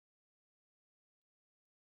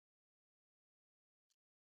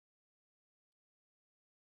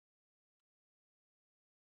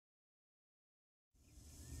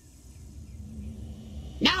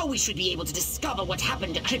Now we should be able to discover what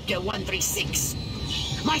happened to Crypto-136.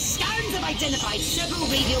 My scans have identified several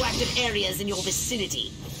radioactive areas in your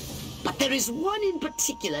vicinity. But there is one in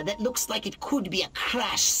particular that looks like it could be a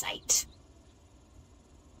crash site.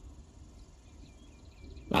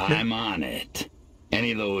 I'm on it.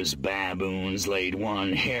 Any of those baboons laid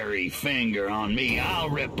one hairy finger on me, I'll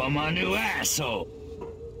rip them a new asshole.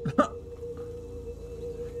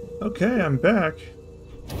 Okay, I'm back.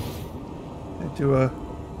 I had to,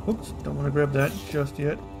 oops, don't want to grab that just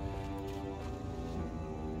yet.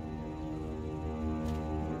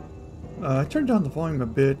 I turned down the volume a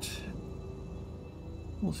bit.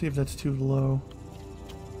 We'll see if that's too low.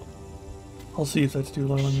 I'll see if that's too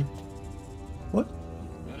low on you. What?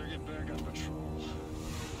 Better get back on patrol.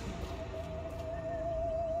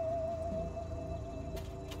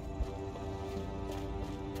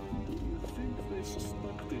 Do you think they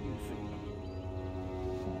suspect anything?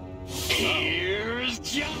 Here's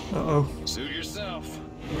John. Uh-oh. Suit yourself.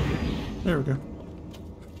 There we go.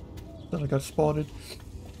 Thought I got spotted.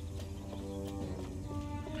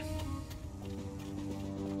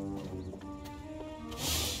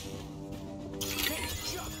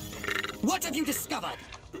 What have you discovered?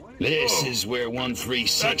 This is where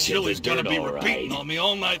 136 That Chili's hit the gonna dirt, be all repeating right. on me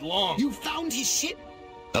all night long. You found his ship?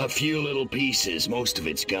 A few little pieces, most of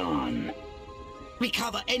it's gone.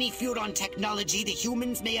 Recover any Furon technology the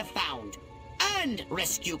humans may have found. And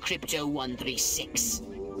rescue Crypto-136.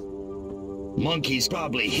 Monkeys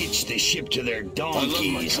probably hitched the ship to their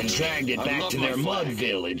donkeys and dragged it back to their mud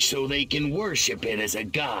village so they can worship it as a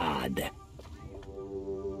god.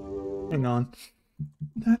 Hang on.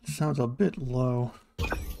 That sounds a bit low.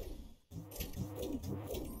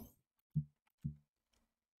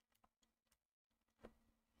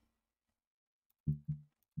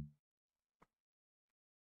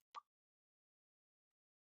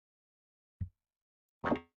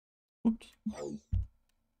 Oops.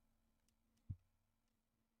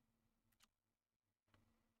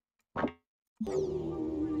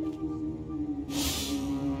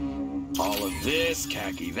 All of this,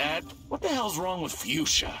 khaki that. What the hell's wrong with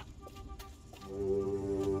fuchsia?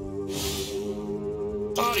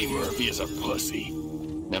 Audie Murphy is a pussy.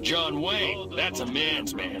 Now John Wayne, that's a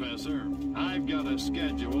man's man. Professor, I've got a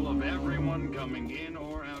schedule of everyone coming in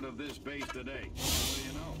or out of this base today. So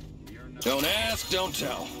you know, you're not... Don't ask, don't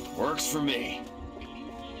tell. Works for me.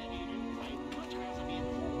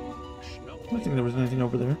 I don't think there was anything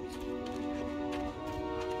over there.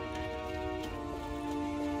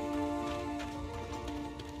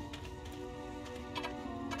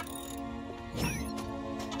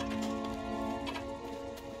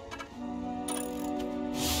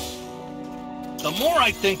 The more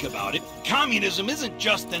I think about it, communism isn't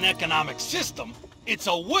just an economic system, it's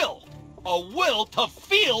a will. A will to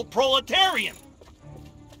feel proletarian.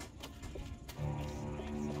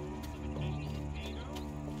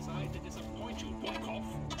 Sorry to disappoint you, Volkov.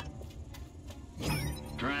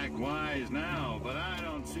 Track wise now, but I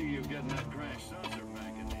don't see you getting that crash saucer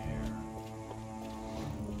back in the air.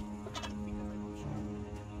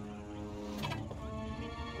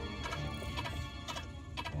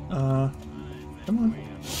 Come on. We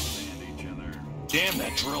understand each other. Damn,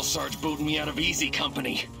 that drill sarge booted me out of easy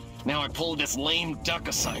company. Now I pulled this lame duck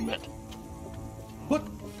assignment. What?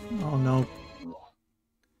 Oh no.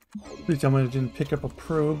 Please tell me I didn't pick up a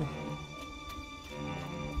probe.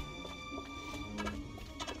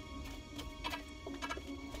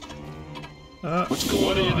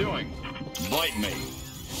 What are you doing? Bite me.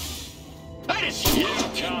 That is you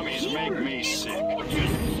commies make me sick.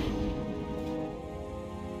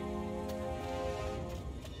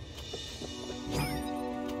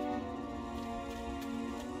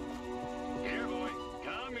 Here, boy.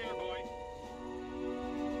 Come here, boy.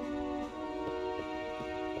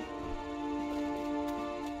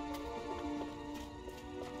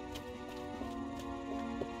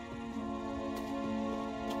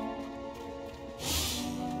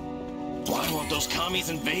 Why won't those commies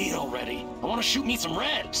invade already? I want to shoot me some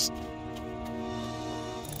reds.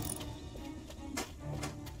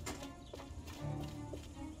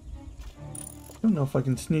 I don't know if I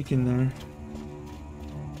can sneak in there.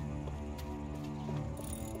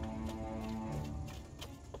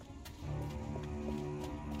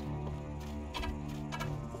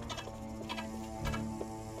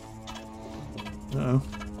 Uh-oh.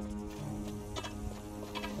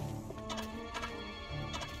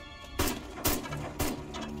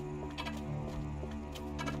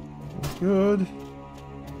 Good.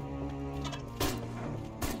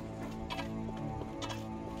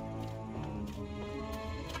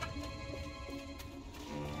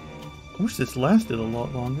 I wish this lasted a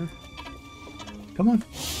lot longer. Come on.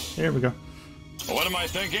 There we go. What am I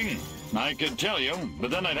thinking? I could tell you,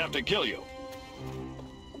 but then I'd have to kill you.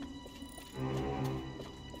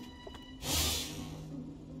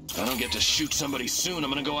 If I don't get to shoot somebody soon,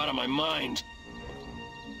 I'm gonna go out of my mind.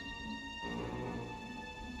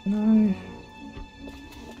 Can I?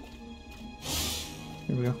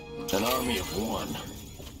 Here we go. An army of one.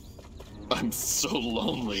 I'm so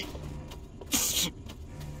lonely.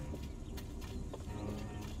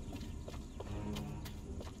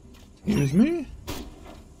 Excuse me?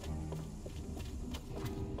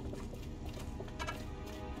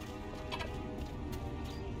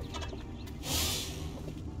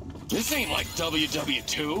 This ain't like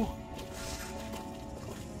WW2.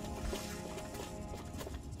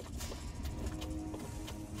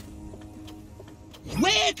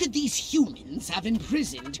 Where could these humans have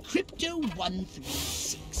imprisoned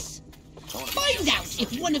Crypto-136? Find out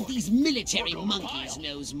if one of these military monkeys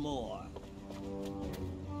knows more.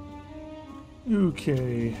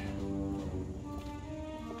 Okay.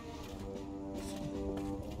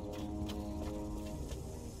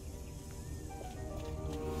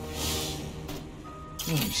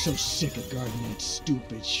 Oh, I'm so sick of guarding that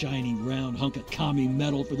stupid, shiny, round hunk of commie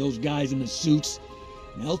metal for those guys in the suits.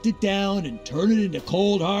 Melt it down and turn it into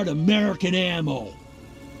cold, hard American ammo.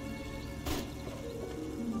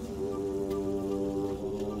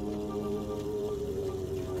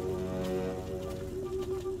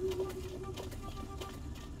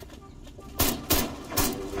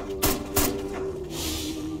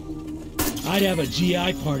 I'd have a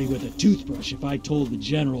GI party with a toothbrush if I told the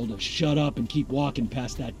general to shut up and keep walking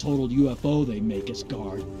past that totaled UFO they make us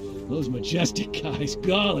guard. Those Majestic guys,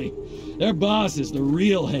 golly, their boss is the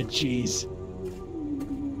real head cheese.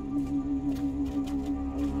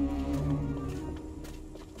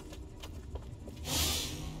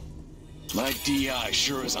 My DI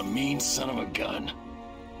sure is a mean son of a gun.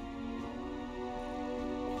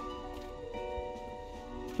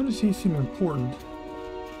 Why does he seem important?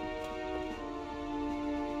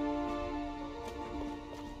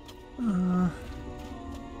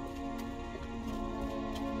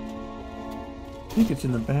 I think it's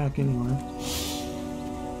in the back anyway.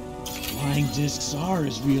 Flying discs are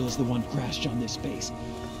as real as the one crashed on this base.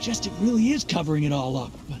 Just it really is covering it all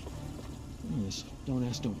up, but this don't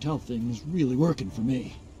ask, don't tell thing is really working for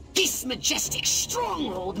me. This Majestic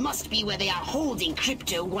stronghold must be where they are holding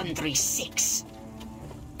Crypto-136.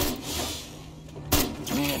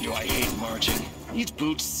 Man, do I hate marching. These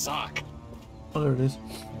boots suck. Oh, there it is.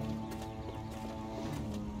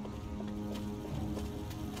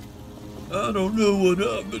 I don't know what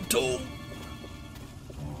I've been told.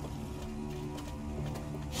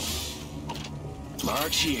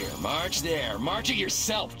 March here, march there, march it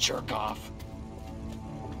yourself, jerk off.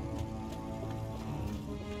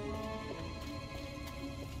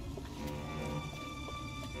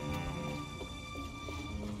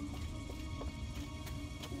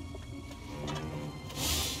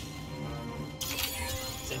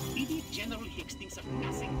 The idiot General Hicks thinks of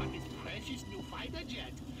nothing but his precious new fighter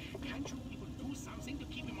jet. Can't you people do something to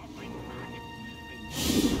keep him off my back?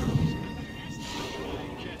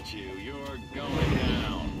 I'll get you. You're going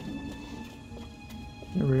down.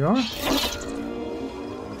 Here we are.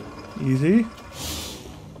 Easy.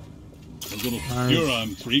 Those little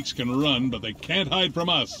Huron freaks can run, but they can't hide from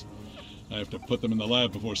us. I have to put them in the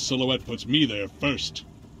lab before Silhouette puts me there first.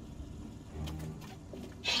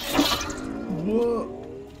 Whoa.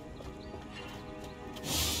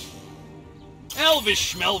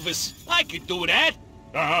 Elvis Schmelvis, I could do that.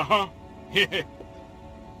 Uh-huh.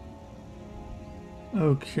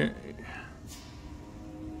 Okay.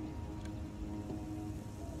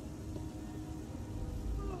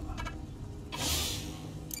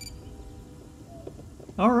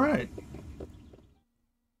 All right.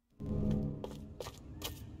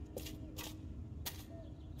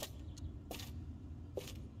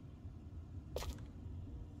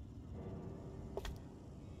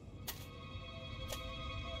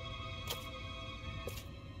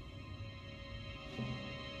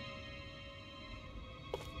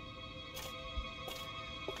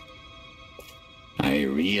 I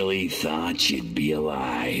really thought you'd be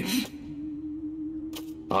alive.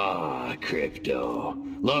 Ah, Crypto.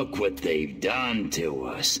 Look what they've done to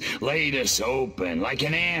us. Laid us open like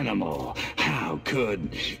an animal. How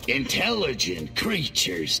could intelligent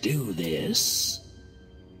creatures do this?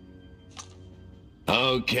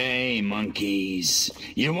 Okay, monkeys.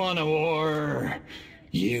 You want a war?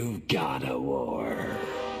 You've got a war.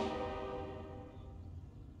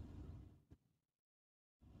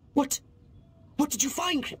 What? What did you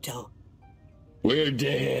find, Crypto? We're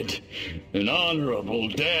dead. An honorable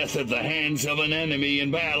death at the hands of an enemy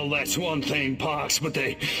in battle, that's one thing, Pox, but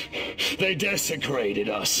they desecrated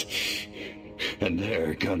us. And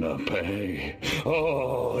they're gonna pay.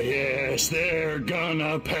 Oh, yes, they're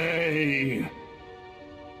gonna pay.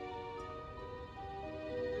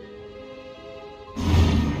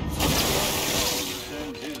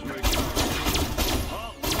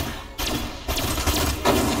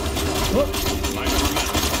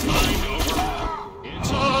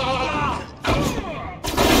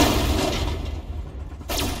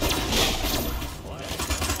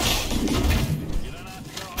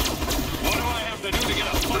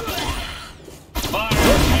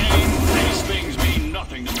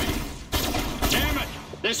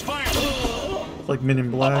 This fire! It's like Men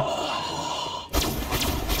in Black.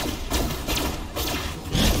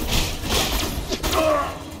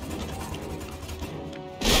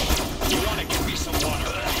 You wanna give me some water?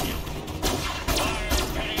 Fire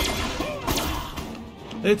pain!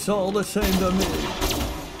 It's all the same to me.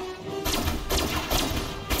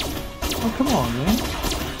 Oh, come on, man.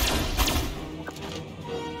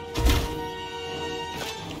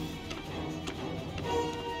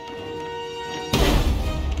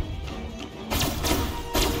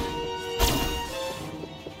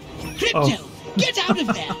 Crypto, get out of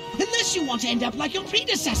there! Unless you want to end up like your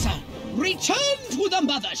predecessor! Return to the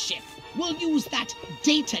mothership! We'll use that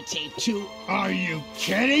data tape to... Are you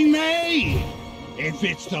kidding me? If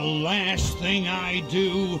it's the last thing I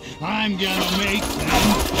do, I'm gonna make them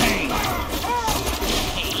pay.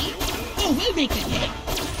 Hey? Oh, we'll make it pay.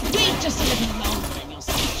 Wait just a little longer and you'll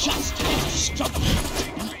see just how strong.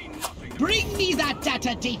 Bring me that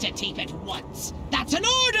data tape at once. That's an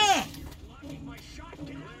order!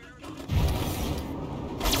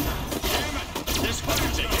 This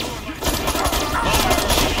fire ticket!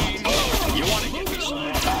 You wanna give me some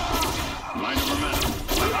water? Mind over matter.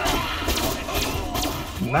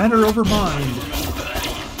 Matter over mind.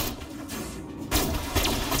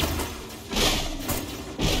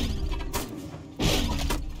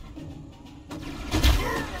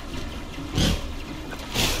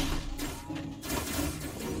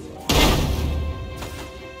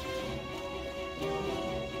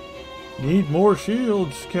 Need more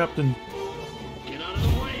shields, Captain. Get out of the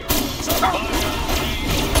way!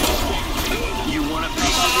 You want a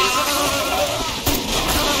piece of this?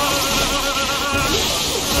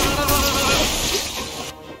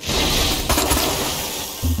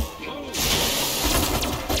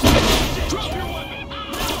 Drop your weapon!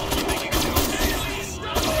 You think you can do this?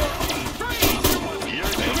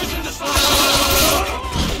 You're damaging the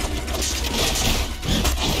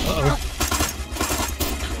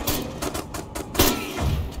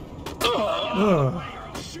Ugh.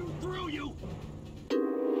 shoot through you!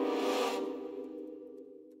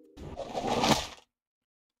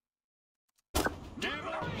 Damn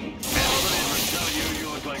it! Nobody ever tell you you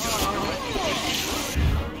look like a...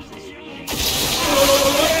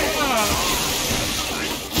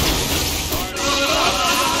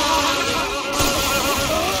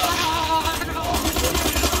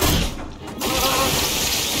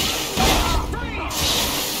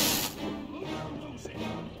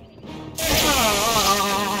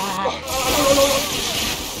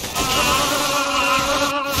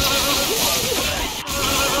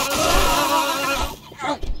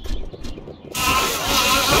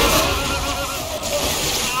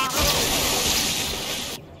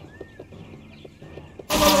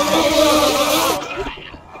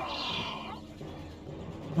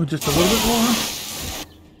 Oh, just a little bit more?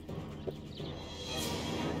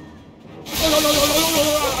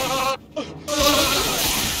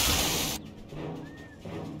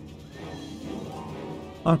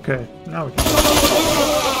 Okay, now we can.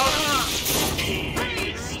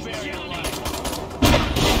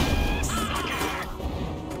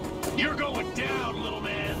 You're going down, little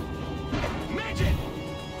man! Midget!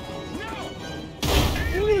 No!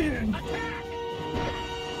 Alien! Attack!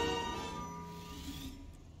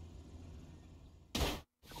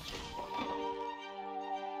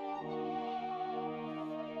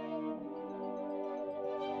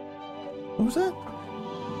 What was that?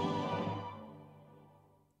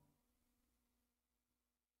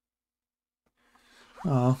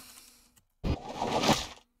 Oh.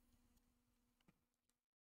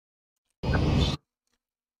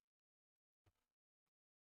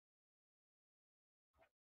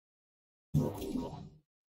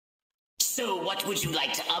 So what would you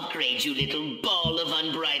like to upgrade, you little ball of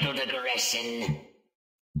unbridled aggression?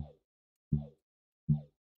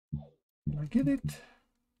 I get it.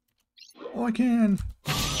 Oh, I can.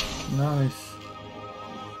 Nice.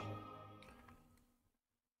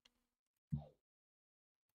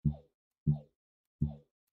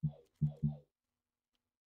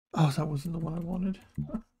 Oh, that wasn't the one I wanted.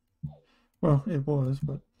 Well, it was,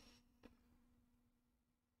 but...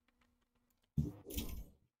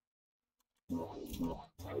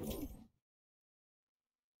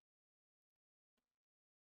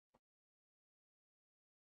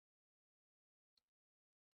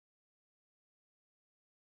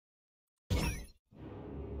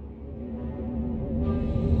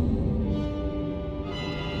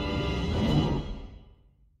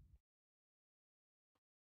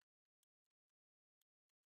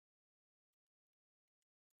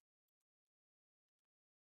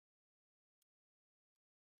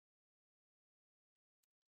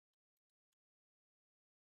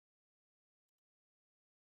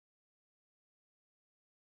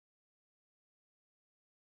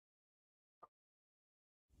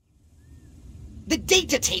 The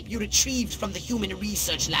data tape you retrieved from the Human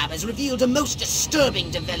Research Lab has revealed a most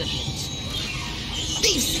disturbing development.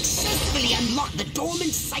 They've successfully unlocked the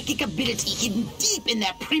dormant psychic ability hidden deep in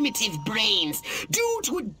their primitive brains due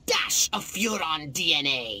to a dash of Furon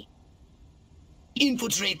DNA.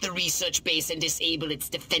 Infiltrate the research base and disable its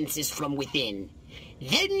defenses from within.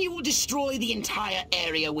 Then you will destroy the entire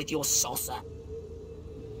area with your saucer.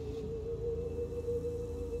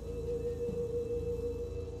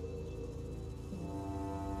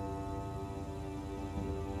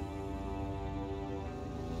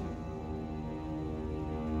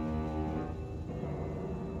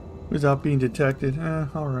 Without being detected.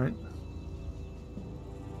 Alright.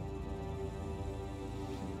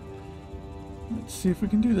 Let's see if we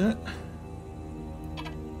can do that.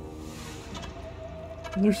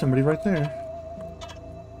 And there's somebody right there.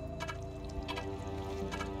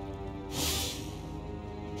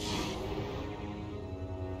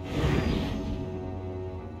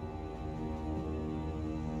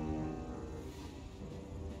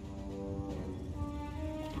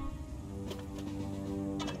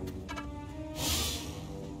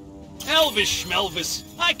 Elvis Schmelvis,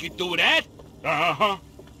 I could do that. Uh-huh.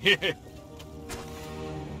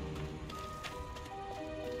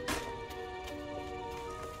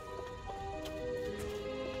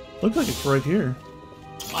 Looks like it's right here.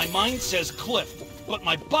 My mind says Cliff, but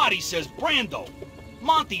my body says Brando.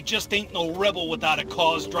 Monty just ain't no rebel without a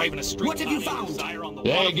cause driving a street. What have you found? On the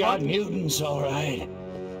They got mutants, all right.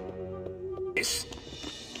 Yes.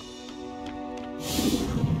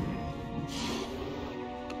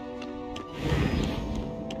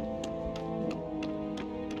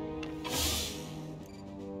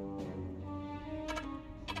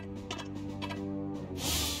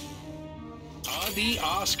 Are die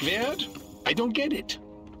ask wert? I don't get it.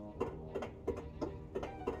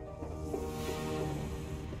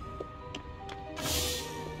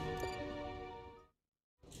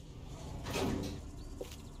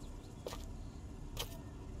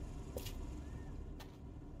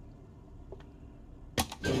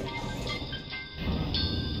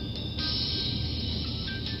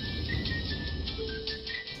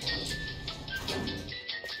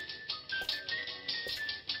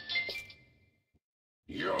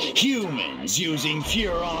 Humans using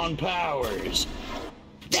Furon powers.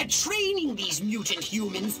 They're training these mutant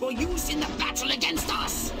humans for use in the battle against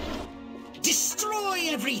us. Destroy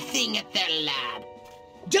everything at their lab.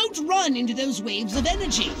 Don't run into those waves of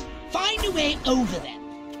energy. Find a way over them.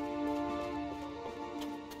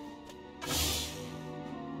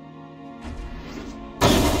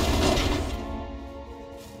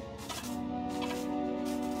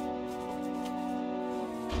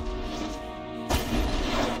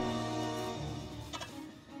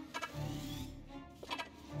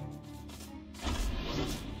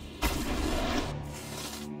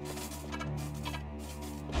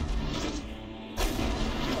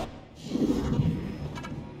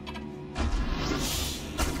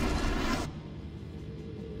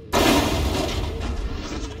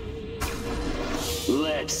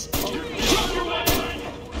 Let's...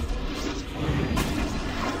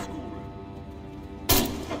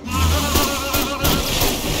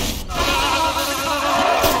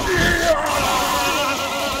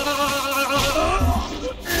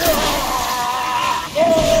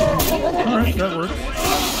 Alright, that works.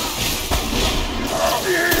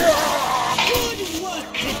 Good work,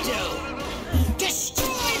 Crypto.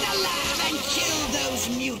 Destroy the lab and kill those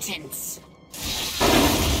mutants.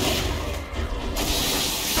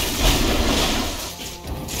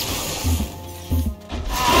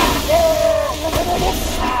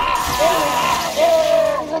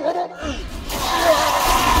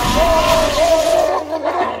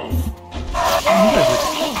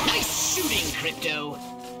 Nice shooting, Crypto.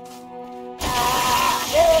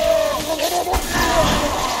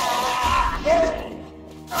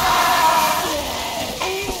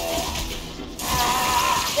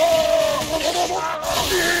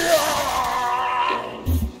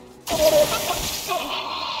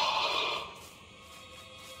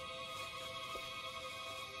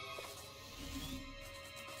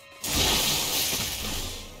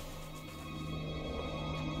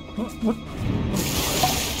 What?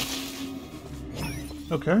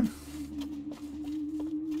 Okay.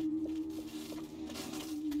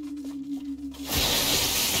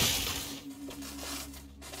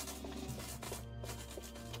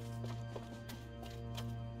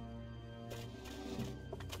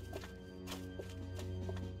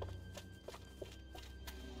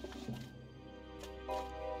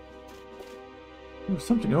 There's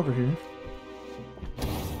something over here.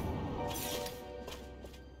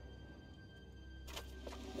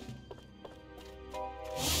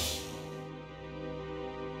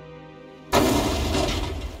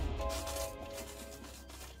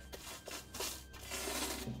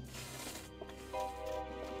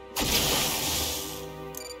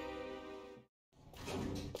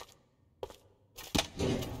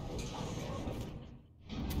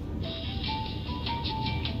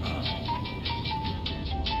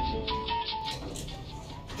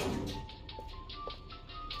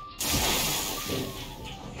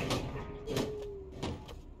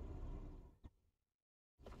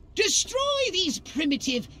 Destroy these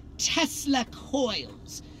primitive Tesla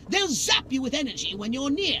coils. They'll zap you with energy when you're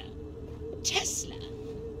near. Tesla.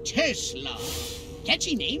 Tesla.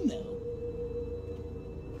 Catchy name, though.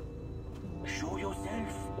 Show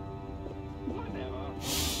yourself. Whatever.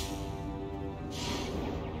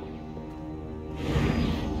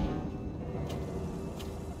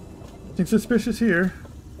 Nothing suspicious here.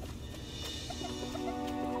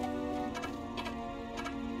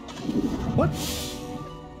 What?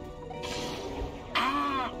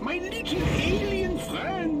 My little alien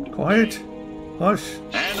friend. Quiet. Hush.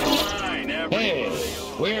 And a line, Hey,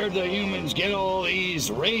 where'd the humans get all these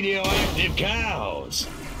radioactive cows?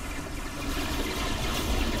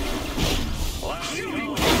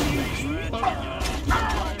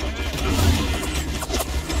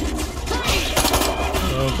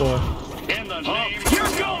 Oh boy. In the name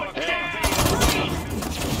you're going.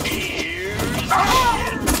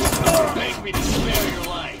 Make me to spare your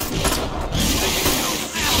life.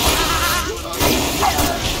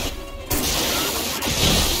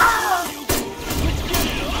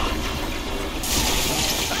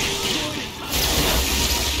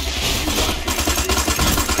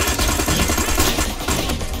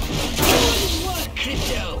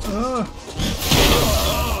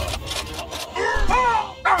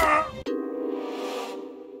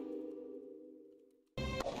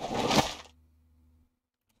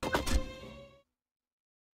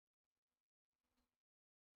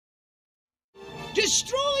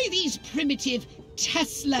 Destroy these primitive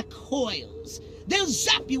Tesla coils. They'll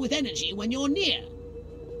zap you with energy when you're near.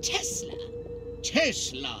 Tesla.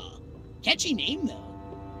 Tesla. Catchy name, though.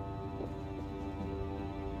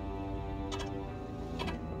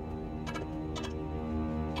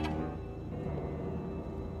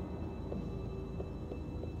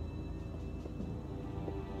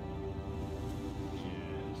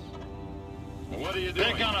 What are you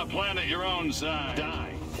doing? Pick on a planet your own size. Die.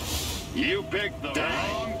 You picked the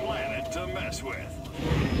wrong planet to mess with.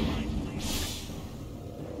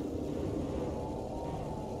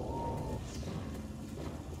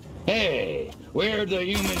 Hey, where'd the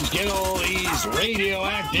humans get all these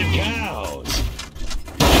radioactive cows?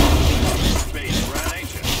 Space rat,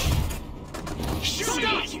 ain't you? Shoot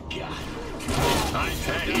what you got. I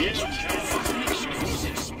tell you.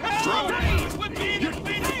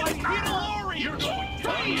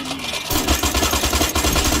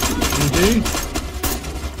 Indeed.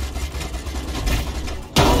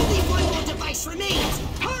 Only one more device remains.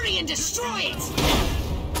 Hurry and destroy it.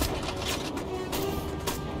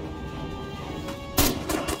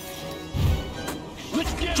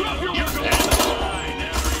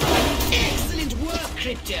 Excellent work,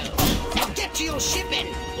 Crypto. Now get to your ship and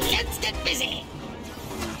let's get busy.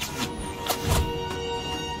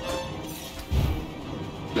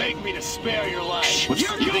 Beg me to spare your life. You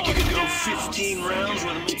think you can go 15 rounds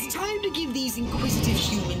with me? It's time to give these inquisitive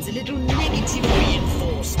humans a little negative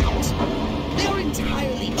reinforcement. They're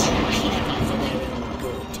entirely too clever for their own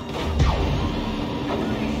good.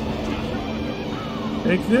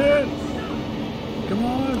 Take this. Come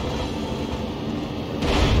on.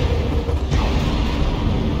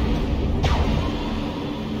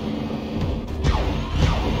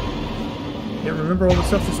 Can't remember all the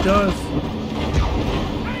stuff this does.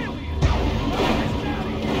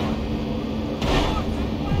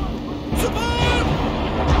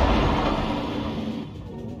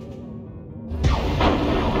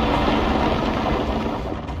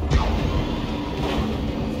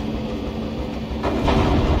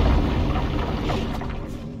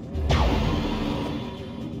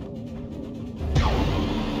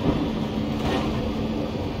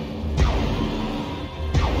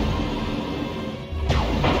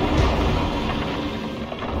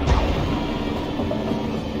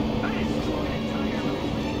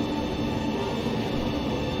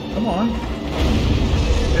 on.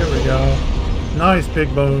 There we go. Nice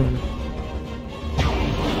big bone.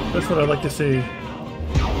 That's what I'd like to see.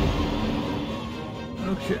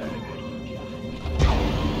 Okay.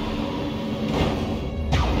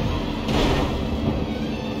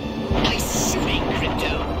 Nice shooting,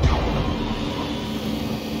 Crypto.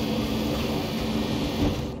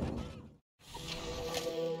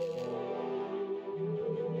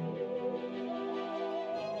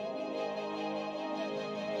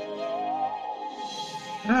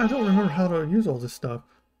 I don't remember how to use all this stuff.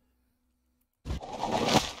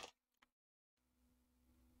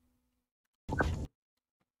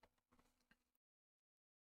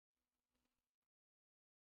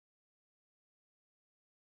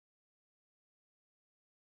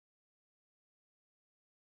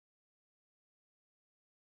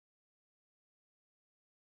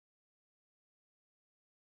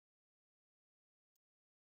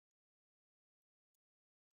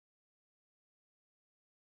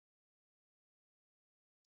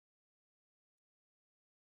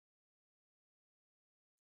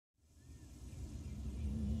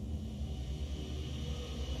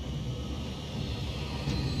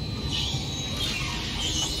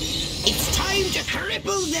 It's time to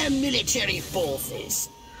cripple their military forces.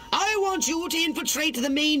 I want you to infiltrate the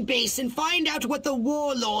main base and find out what the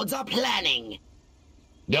warlords are planning.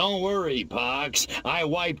 Don't worry, Pox. I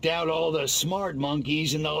wiped out all the smart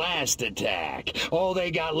monkeys in the last attack. All they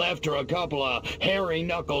got left are a couple of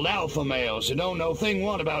hairy-knuckled alpha males who don't know thing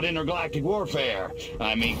one about intergalactic warfare.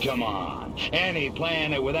 I mean, come on. Any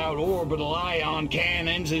planet without orbital ion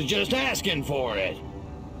cannons is just asking for it.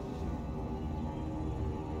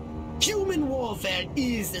 Human warfare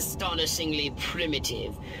is astonishingly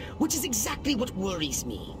primitive, which is exactly what worries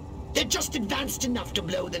me. They're just advanced enough to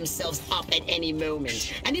blow themselves up at any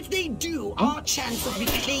moment. And if they do, our chance of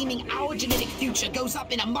reclaiming our genetic future goes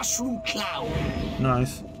up in a mushroom cloud.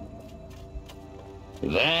 Nice.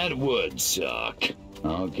 That would suck.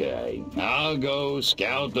 Okay, I'll go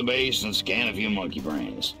scout the base and scan a few monkey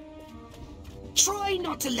brains. Try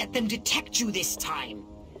not to let them detect you this time.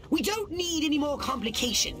 We don't need any more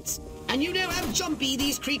complications. And you know how jumpy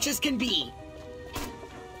these creatures can be.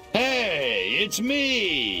 Hey, it's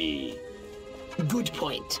me! Good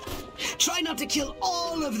point. Try not to kill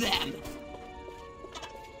all of them.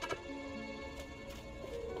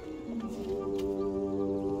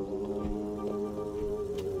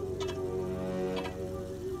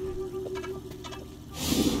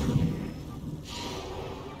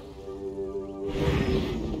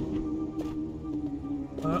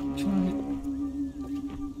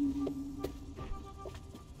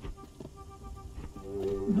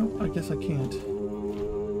 No, I guess I can't.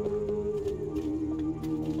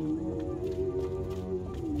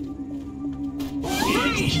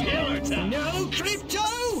 No, Crypto!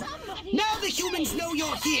 Now the humans know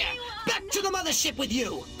you're here! Back to the mothership with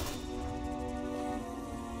you!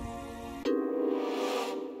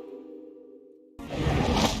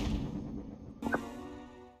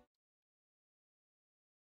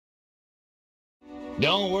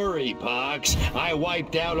 Don't worry, Pox. I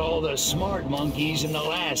wiped out all the smart monkeys in the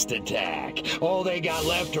last attack. All they got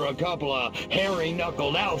left are a couple of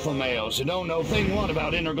hairy-knuckled alpha males who don't know thing one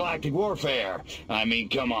about intergalactic warfare. I mean,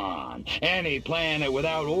 come on. Any planet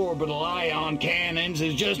without orbital ion cannons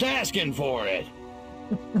is just asking for it.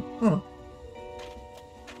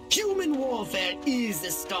 Human warfare is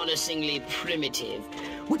astonishingly primitive,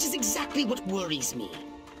 which is exactly what worries me.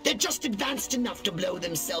 They're just advanced enough to blow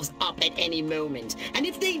themselves up at any moment. And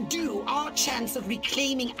if they do, our chance of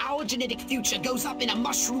reclaiming our genetic future goes up in a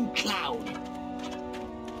mushroom cloud.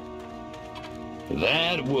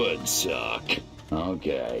 That would suck.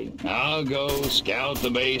 Okay, I'll go scout the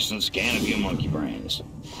base and scan a few monkey brains.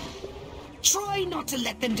 Try not to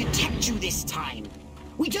let them detect you this time.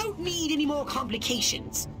 We don't need any more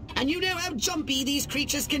complications. And you know how jumpy these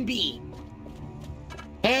creatures can be.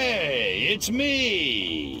 Hey, it's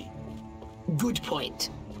me! Good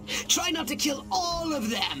point. Try not to kill all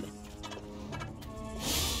of them.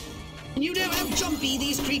 And you know how jumpy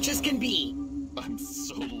these creatures can be. I'm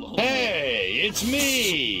so lonely. Hey, it's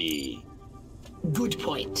me! Good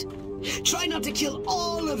point. Try not to kill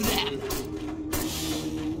all of them.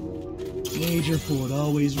 Major Ford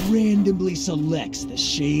always randomly selects the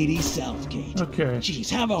shady Southgate. Okay.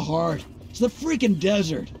 Jeez, have a heart. It's the freaking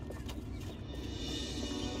desert.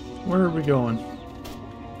 Where are we going?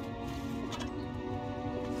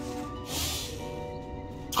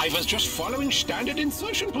 I was just following standard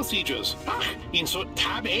insertion procedures. Insert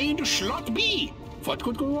tab A into slot B. What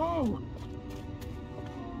could go wrong?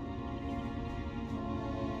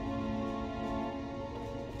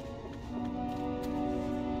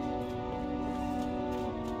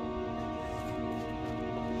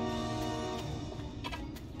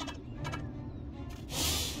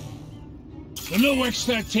 The new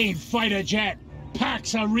X-13 fighter jet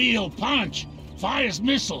packs a real punch, fires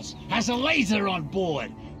missiles, has a laser on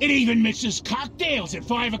board. It even mixes cocktails at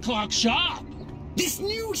 5 o'clock sharp. This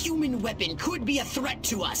new human weapon could be a threat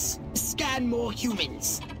to us. Scan more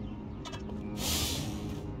humans.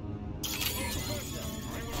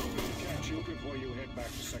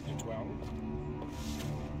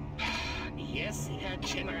 Yes, Herr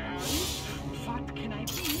General. What can I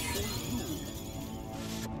do for you?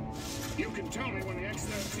 You can tell me when the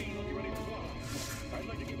X-13 will be ready to fly. I'd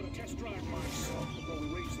like to give it a test drive myself before we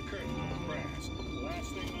raise the curtain on the brass. The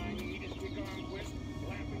last thing I need is Big Armquist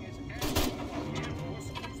laughing his ass off on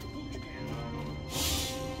the boot camp.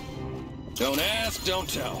 Don't ask, don't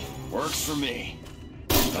tell. Works for me.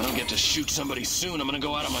 If I don't get to shoot somebody soon, I'm gonna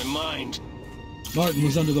go out of my mind. Martin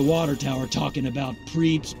was under the water tower talking about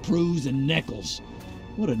Preeps, Prus, and Neckles.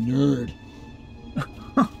 What a nerd.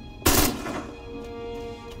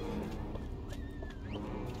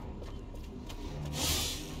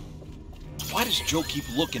 Why does Joe keep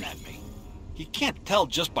looking at me? He can't tell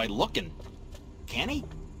just by looking, can he?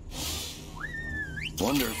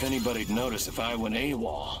 Wonder if anybody'd notice if I went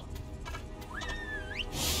AWOL.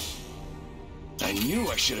 I knew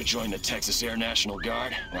I should have joined the Texas Air National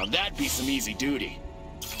Guard. Now that'd be some easy duty.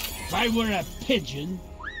 If I were a pigeon,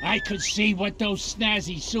 I could see what those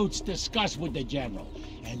snazzy suits discuss with the General,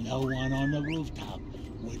 and no one on the rooftop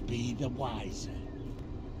would be the wiser.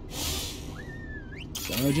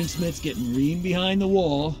 Sergeant Smith's getting reamed behind the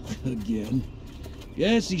wall again.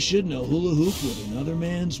 Guess he should know hula hoop with another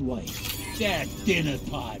man's wife. That dinner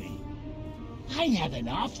party. I'd have an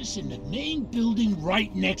office in the main building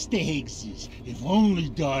right next to Higgs's, if only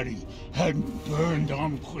Dottie hadn't burned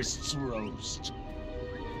Armquist's roast.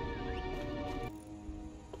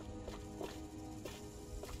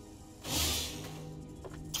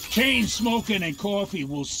 Chain smoking and coffee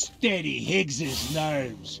will steady Higgs's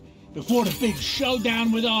nerves before the big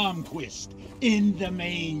showdown with Armquist in the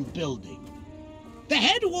main building. The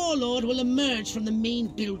head warlord will emerge from the main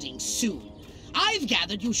building soon. I've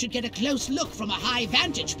gathered you should get a close look from a high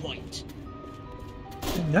vantage point.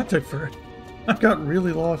 Dang, that took forever. I got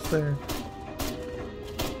really lost there.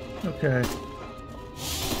 Okay.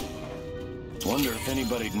 Wonder if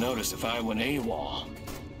anybody'd notice if I went AWOL.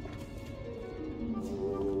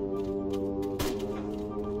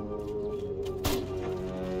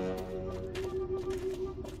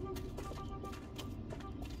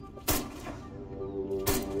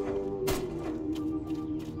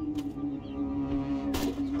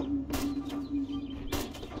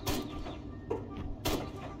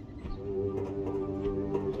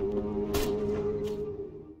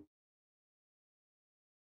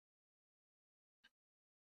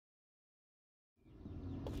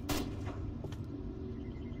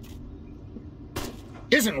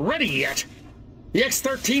 Isn't ready yet. The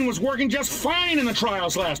X-13 was working just fine in the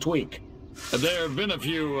trials last week. There have been a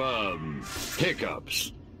few,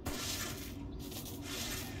 hiccups.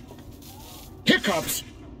 Hiccups?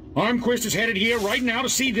 Armquist is headed here right now to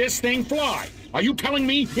see this thing fly. Are you telling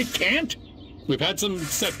me it can't? We've had some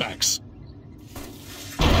setbacks.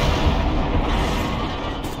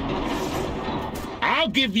 I'll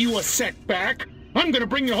give you a setback. I'm gonna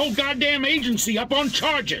bring your whole goddamn agency up on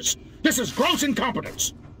charges. This is gross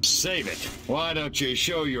incompetence. Save it. Why don't you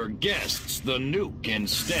show your guests the nuke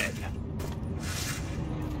instead?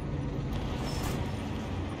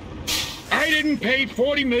 I didn't pay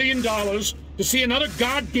 $40 million to see another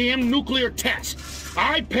goddamn nuclear test.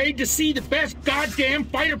 I paid to see the best goddamn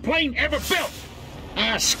fighter plane ever built.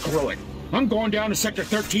 Ah, screw it. I'm going down to Sector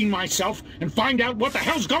 13 myself and find out what the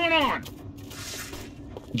hell's going on.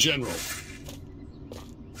 General.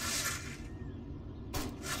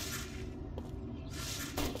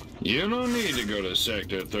 You don't need to go to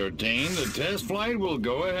Sector 13. The test flight will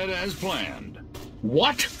go ahead as planned.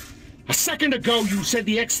 What? A second ago you said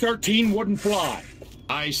the X-13 wouldn't fly.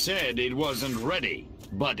 I said it wasn't ready,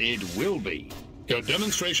 but it will be. Your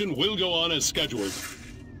demonstration will go on as scheduled.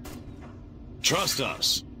 Trust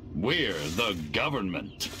us. We're the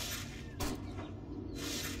government.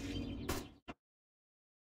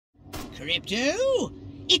 Crypto,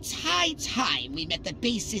 it's high time we met the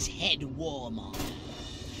base's head warmonger.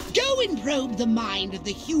 Go and probe the mind of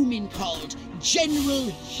the human called General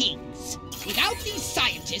Higgs. Without these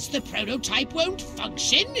scientists, the prototype won't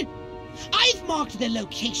function. I've marked their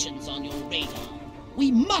locations on your radar.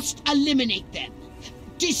 We must eliminate them.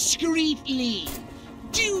 Discreetly.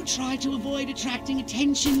 Do try to avoid attracting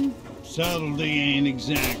attention. Subtlety ain't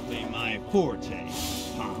exactly my forte,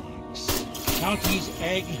 punks. Without these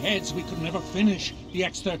eggheads, we could never finish the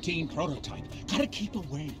X-13 prototype. Gotta keep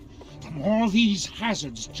away. from all these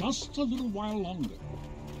hazards just a little while longer.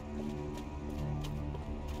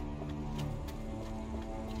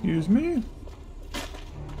 Excuse me?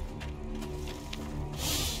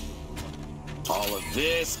 All of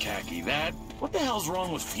this, khaki that. What the hell's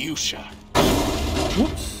wrong with fuchsia?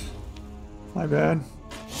 Whoops. My bad.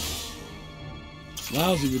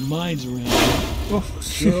 Lousy with mines around here. Oh,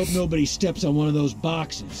 sure hope nobody steps on one of those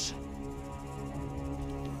boxes.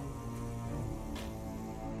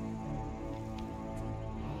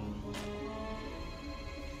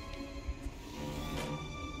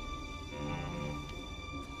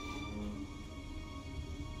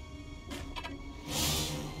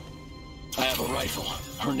 I have a rifle.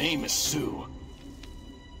 Her name is Sue.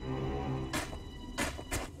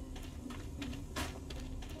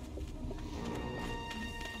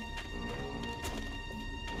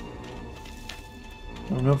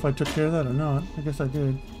 I don't know if I took care of that or not. I guess I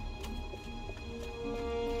did.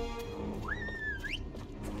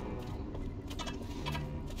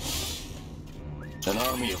 An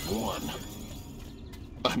army of one.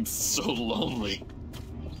 I'm so lonely.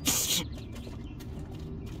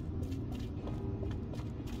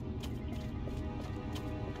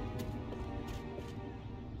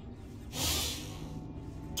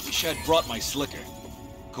 Wish I'd brought my slicker.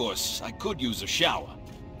 Of course, I could use a shower.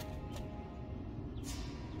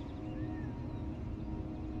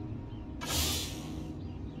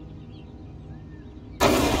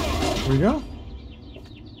 Here we go.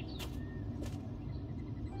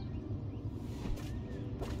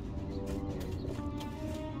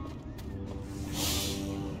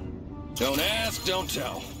 Don't ask, don't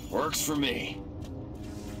tell. Works for me.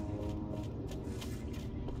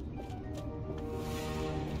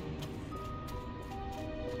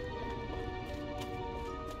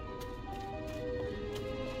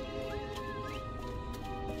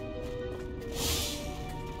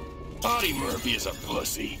 Audie Murphy is a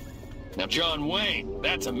pussy. Now John Wayne,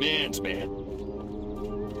 that's a man's man.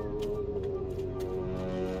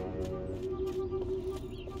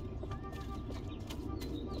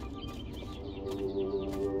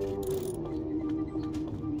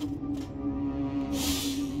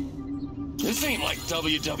 This ain't like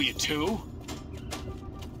WW2.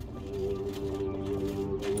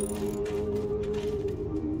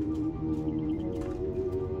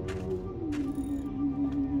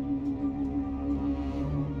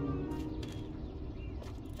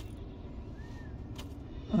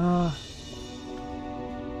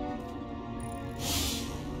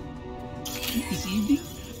 This evening,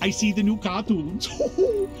 I see the new cartoons.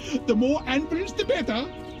 The more anvils, the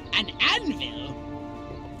better. An anvil?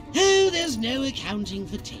 Oh, there's no accounting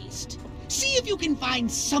for taste. See if you can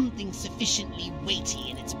find something sufficiently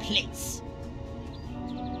weighty in its place.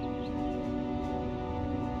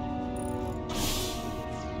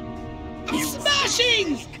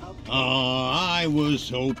 Smashing! Oh, I was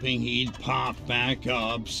hoping he'd pop back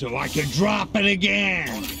up so I could drop it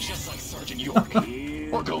again. Just like Sergeant York.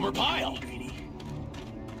 Or Gomer Pyle.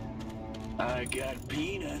 I got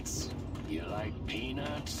peanuts. You like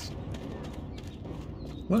peanuts?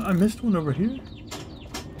 What? I missed one over here?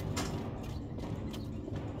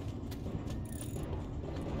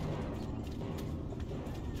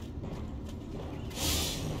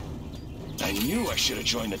 I knew I should have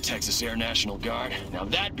joined the Texas Air National Guard. Now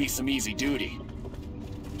that'd be some easy duty.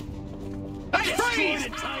 I destroyed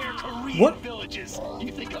entire Korean villages.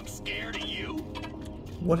 You think I'm scared of you?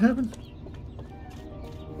 What happened?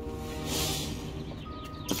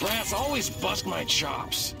 The brass always bust my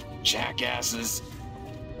chops. Jackasses.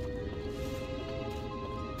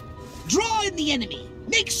 Draw in the enemy,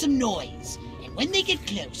 make some noise, and when they get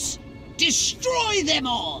close, destroy them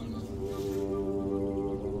all!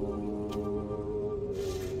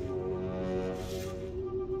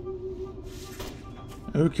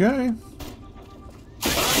 Okay.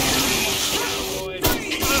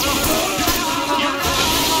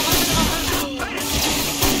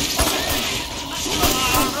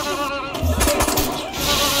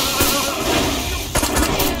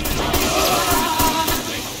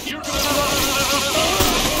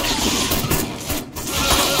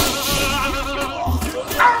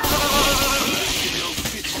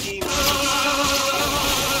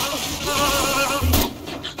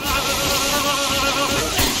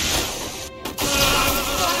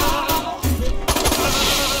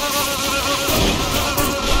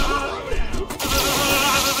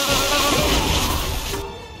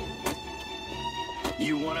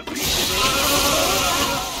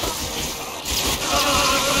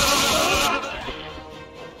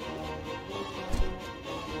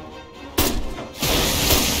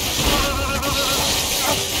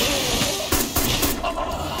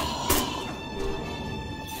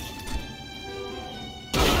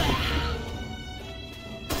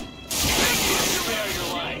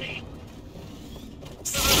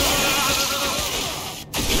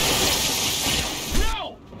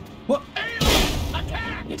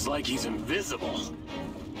 It's like he's invisible.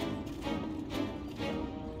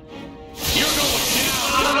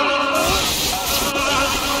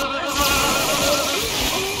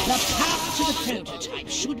 The path to the prototype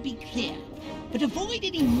should be clear, but avoid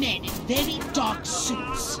any men in very dark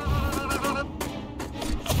suits.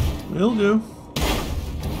 Will do.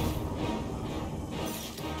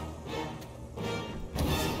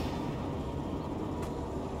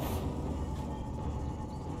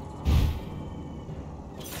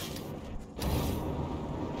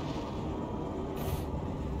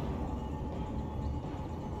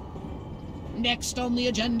 Next on the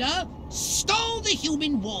agenda, stall the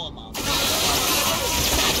human warm-up.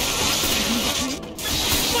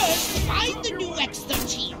 First, find the new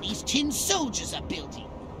X-13 these tin soldiers are building.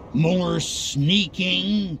 More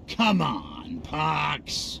sneaking? Come on,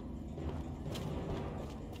 Pox.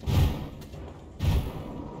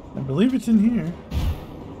 I believe it's in here.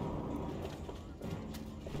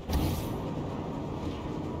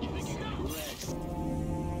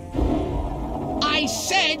 I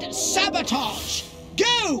said sabotage!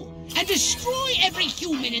 Go! And destroy every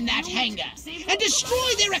human in that hangar! And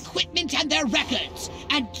destroy their equipment and their records!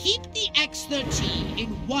 And keep the X-13 in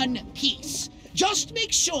one piece! Just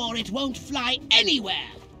make sure it won't fly anywhere!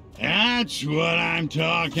 That's what I'm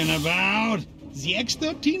talking about. The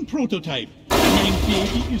X-13 prototype. My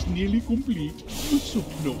baby is nearly complete. We're so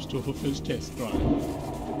close to her first test drive.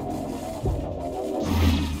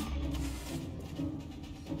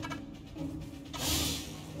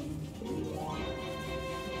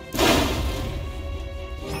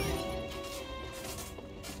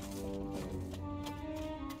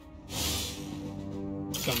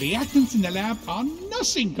 The reactants in the lab are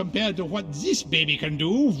nothing compared to what this baby can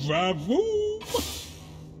do. Bravo!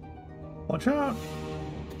 Watch out.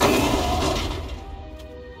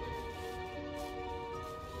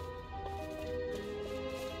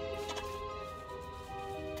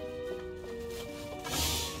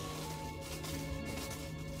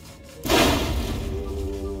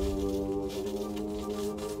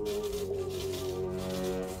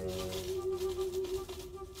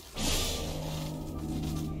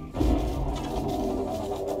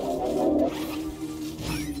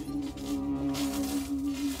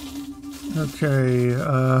 Okay,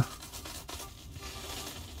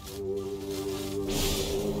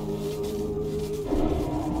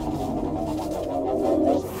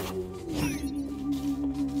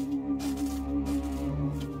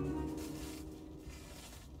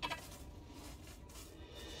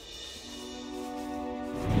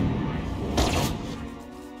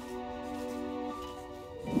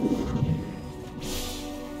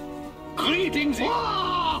 Greetings!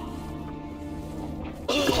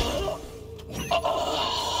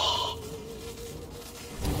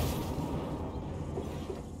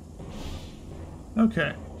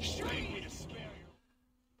 okay.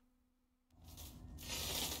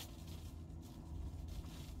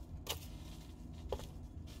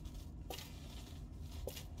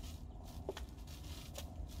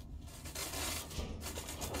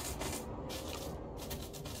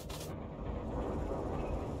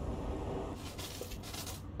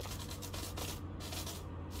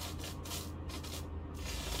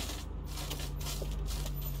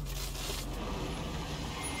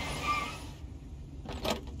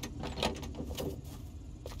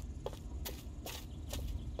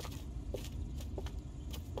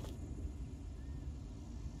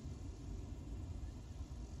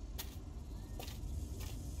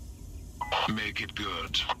 Make it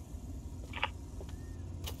good.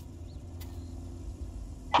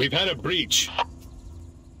 We've had a breach.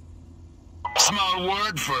 Small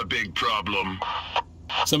word for a big problem.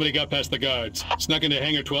 Somebody got past the guards, snuck into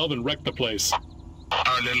Hangar 12 and wrecked the place.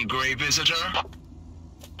 Our little gray visitor?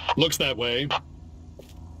 Looks that way.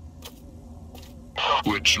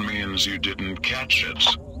 Which means you didn't catch it.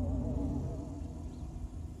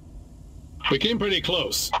 We came pretty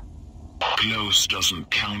close. Close doesn't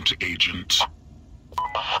count, Agent.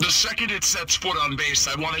 The second it sets foot on base,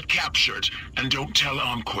 I want it captured. And don't tell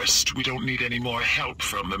Armquist. We don't need any more help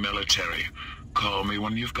from the military. Call me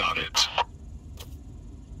when you've got it.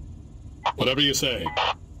 Whatever you say.